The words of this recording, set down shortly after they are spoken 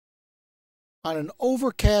On an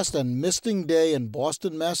overcast and misting day in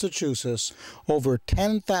Boston, Massachusetts, over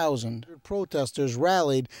 10,000 protesters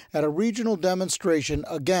rallied at a regional demonstration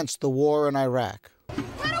against the war in Iraq.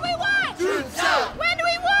 What do we want? Troops out! When do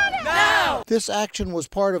we want it? Now! This action was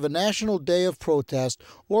part of a national day of protest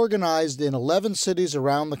organized in 11 cities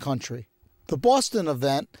around the country. The Boston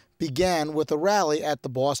event began with a rally at the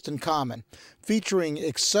Boston Common, featuring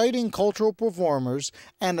exciting cultural performers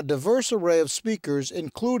and a diverse array of speakers,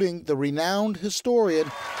 including the renowned historian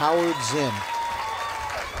Howard Zinn.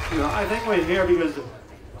 I think we're here because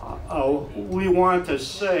we want to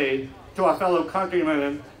say to our fellow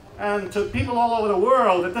countrymen and to people all over the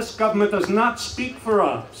world that this government does not speak for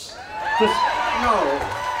us. The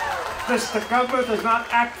government does not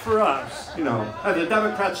act for us. And the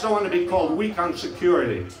Democrats don't want to be called weak on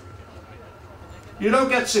security. You don't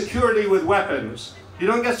get security with weapons. You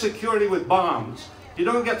don't get security with bombs. You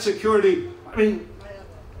don't get security. We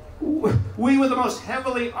were the most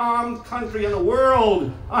heavily armed country in the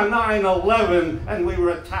world on 9/11, and we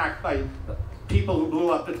were attacked by people who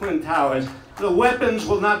blew up the Twin Towers. The weapons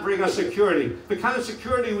will not bring us security. The kind of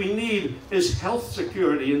security we need is health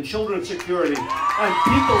security and children's security and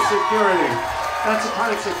people's security. That's the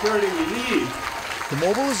kind of security we need. The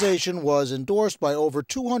mobilization was endorsed by over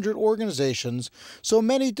 200 organizations, so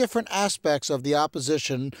many different aspects of the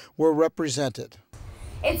opposition were represented.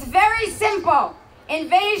 It's very simple.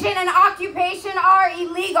 Invasion and occupation are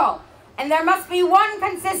illegal, and there must be one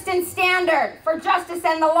consistent standard for justice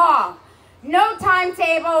and the law. No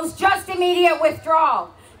timetables, just immediate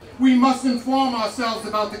withdrawal. We must inform ourselves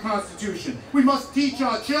about the Constitution. We must teach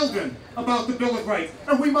our children about the Bill of Rights.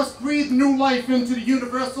 And we must breathe new life into the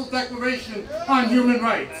Universal Declaration on Human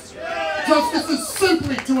Rights. Justice is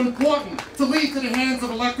simply too important to leave to the hands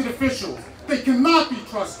of elected officials. They cannot be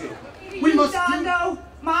trusted. We must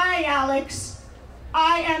my Alex,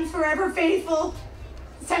 I am forever faithful,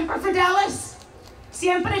 semper fidelis,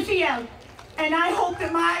 siempre fiel. And I hope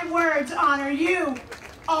that my words honor you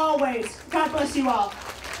always. God bless you all.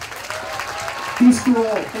 Peace to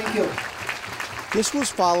all. Thank you. This was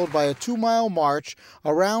followed by a 2-mile march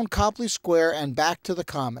around Copley Square and back to the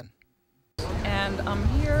Common. And I'm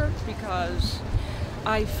here because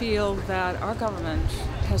I feel that our government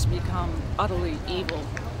has become utterly evil.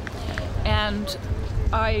 And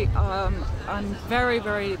I'm very,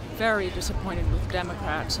 very, very disappointed with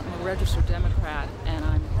Democrats. I'm a registered Democrat, and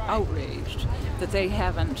I'm outraged that they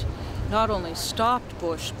haven't not only stopped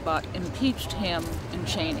Bush, but impeached him and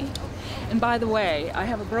Cheney. And by the way, I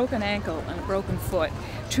have a broken ankle and a broken foot,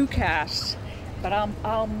 2 casts, but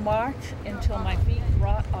I'll march until my feet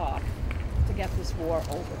rot off to get this war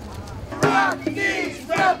over. Iraq needs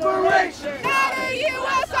reparation! Not a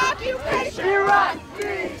U.S. occupation! Iraq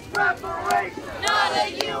needs reparation! Not a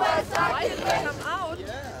U.S. occupation! I come out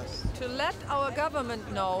to let our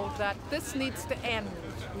government know that this needs to end.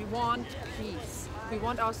 We want peace. We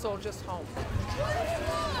want our soldiers home.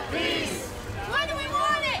 Peace! When do we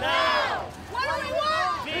want it? Now! What do we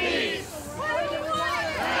want? Peace! When do we want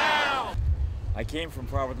it? Now! I came from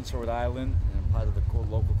Providence, Rhode Island, and I'm part of the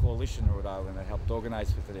local coalition in Rhode Island that helped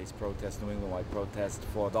organize for today's protest, New England-wide protest,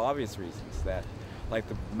 for the obvious reasons that, like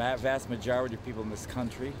the vast majority of people in this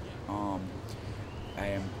country, I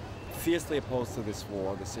am fiercely opposed to this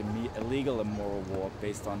war, this illegal, immoral war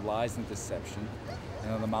based on lies and deception,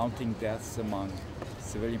 and on the mounting deaths among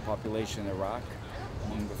civilian population in Iraq,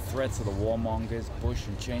 among the threats of the warmongers, Bush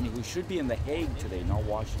and Cheney, who should be in The Hague today, not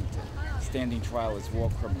Washington, standing trial as war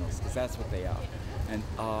criminals, because that's what they are.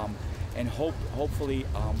 And hopefully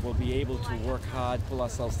we'll be able to work hard, pull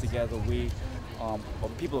ourselves together, we are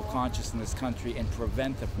people of conscience in this country, and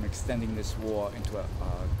prevent them from extending this war into a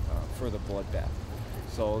further bloodbath.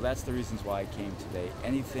 So that's the reasons why I came today.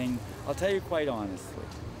 I'll tell you quite honestly,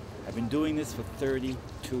 I've been doing this for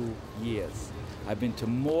 32 years. I've been to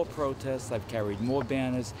more protests, I've carried more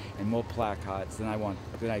banners and more placards than I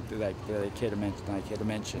care to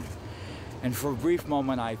mention. And for a brief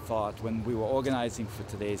moment I thought, when we were organizing for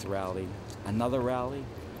today's rally, another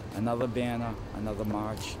banner, another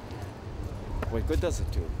march, what good does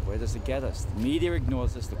it do? Where does it get us? The media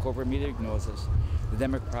ignores us, the corporate media ignores us. The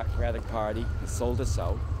Democratic Party has sold us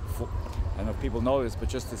out. I don't know if people know this, but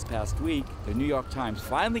just this past week, the New York Times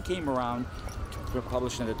finally came around to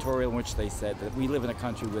publish an editorial in which they said that we live in a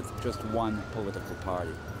country with just one political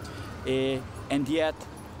party. And yet,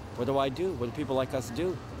 what do? What do people like us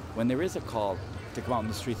do when there is a call to come out in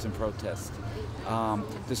the streets and protest?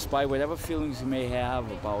 Despite whatever feelings you may have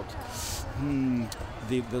about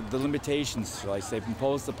the limitations, shall I say,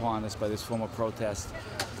 imposed upon us by this form of protest,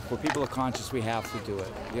 for people of conscience, we have to do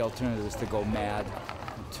it. The alternative is to go mad,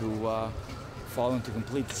 to fall into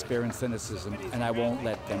complete despair and cynicism, and I won't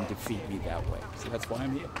let them defeat me that way. So that's why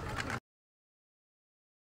I'm here.